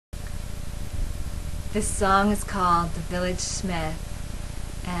This song is called The Village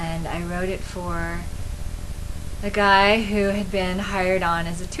Smith, and I wrote it for a guy who had been hired on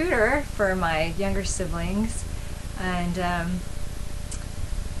as a tutor for my younger siblings, and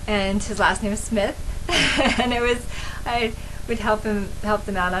his last name is Smith, and I would help them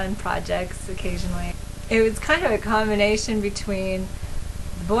out on projects occasionally. It was kind of a combination between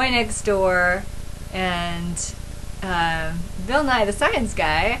the boy next door and Bill Nye the Science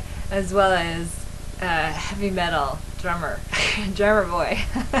Guy, as well as heavy metal drummer boy.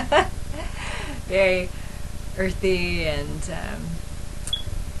 Very earthy and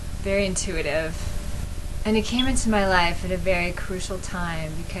very intuitive. And he came into my life at a very crucial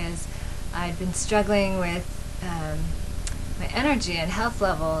time because I'd been struggling with my energy and health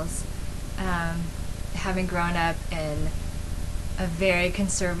levels, having grown up in a very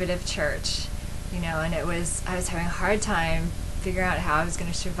conservative church, and I was having a hard time figuring out how I was going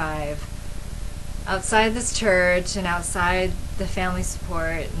to survive outside this church and outside the family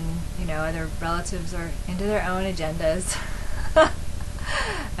support, and other relatives are into their own agendas. I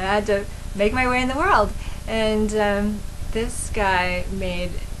had to make my way in the world, and this guy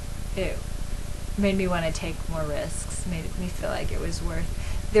made me want to take more risks, made me feel like it was worth.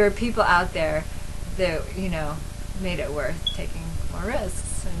 There were people out there that made it worth taking more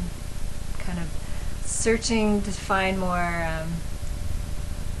risks, and kind of searching to find more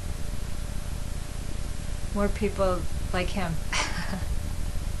people like him.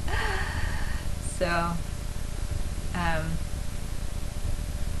 So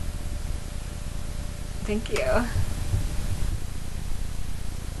thank you.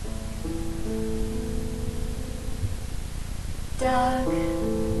 Doug,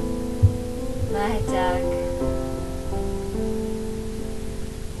 my Doug,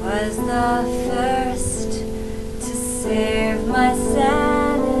 was the first to save my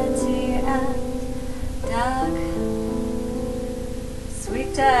sanity, and Doug,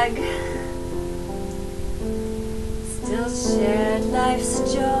 sweet Doug, still shared life's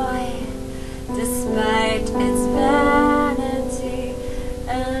joy despite its vanity,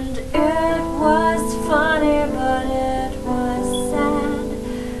 and it was funny but it was sad,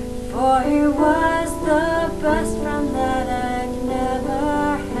 for he was the best friend that I'd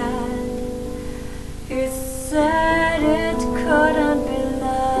never had. He said it couldn't be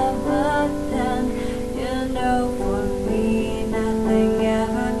love, but then, for me nothing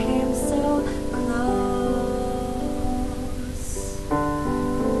ever came so close.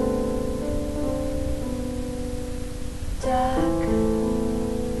 Doug,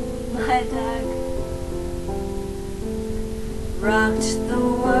 my Doug, rocked the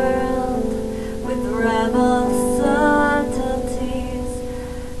world with rebel subtleties,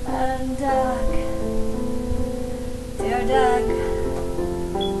 and Doug, dear Doug,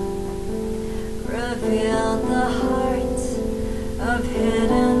 revealed the heart of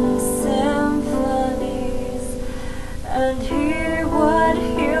hidden symphonies, and he would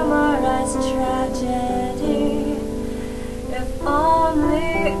humorize tragedy if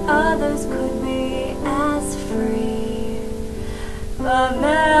only others could be as free. The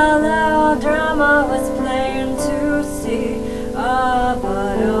melodrama was plain to see,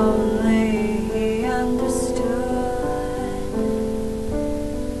 but only he understood.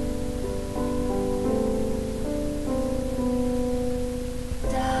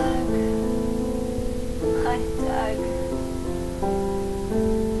 Doug, my Doug,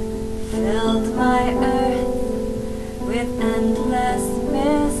 filled my earth with endless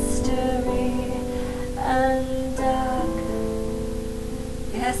mystery, and Doug,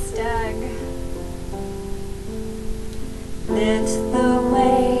 yes Doug, lit the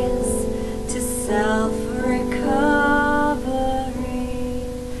ways to self-recovery,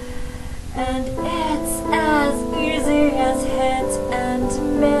 and it's as easy as hit and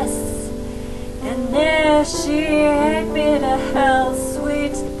miss. Initiate me to hell's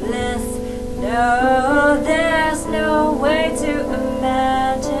sweet bliss. No, there's no way to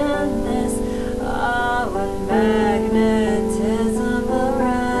imagine this. When magnetism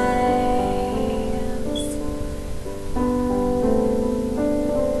arrives.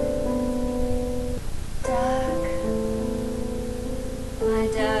 Doug, my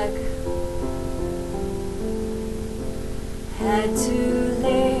Doug, had to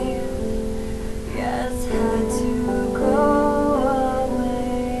leave, yes, had to go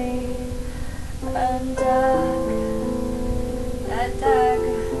away, and Doug, that Doug,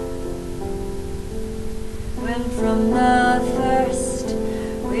 when from the first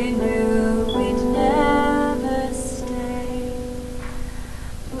we knew we'd never stay,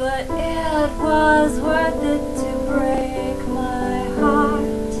 but it was worth it to break my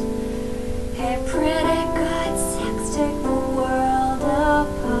heart. Hey, pretty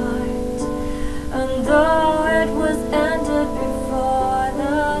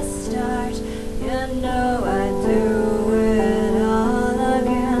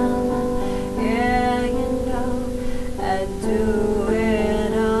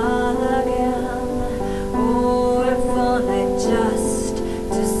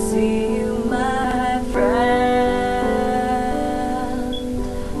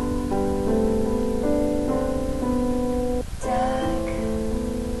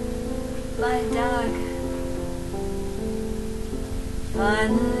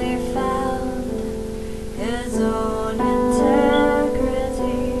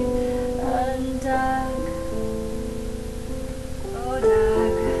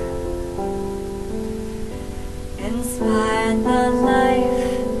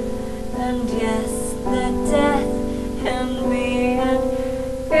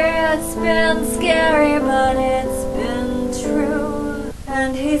It's been scary, but it's been true.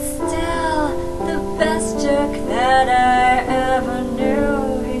 And he's still the best jerk that I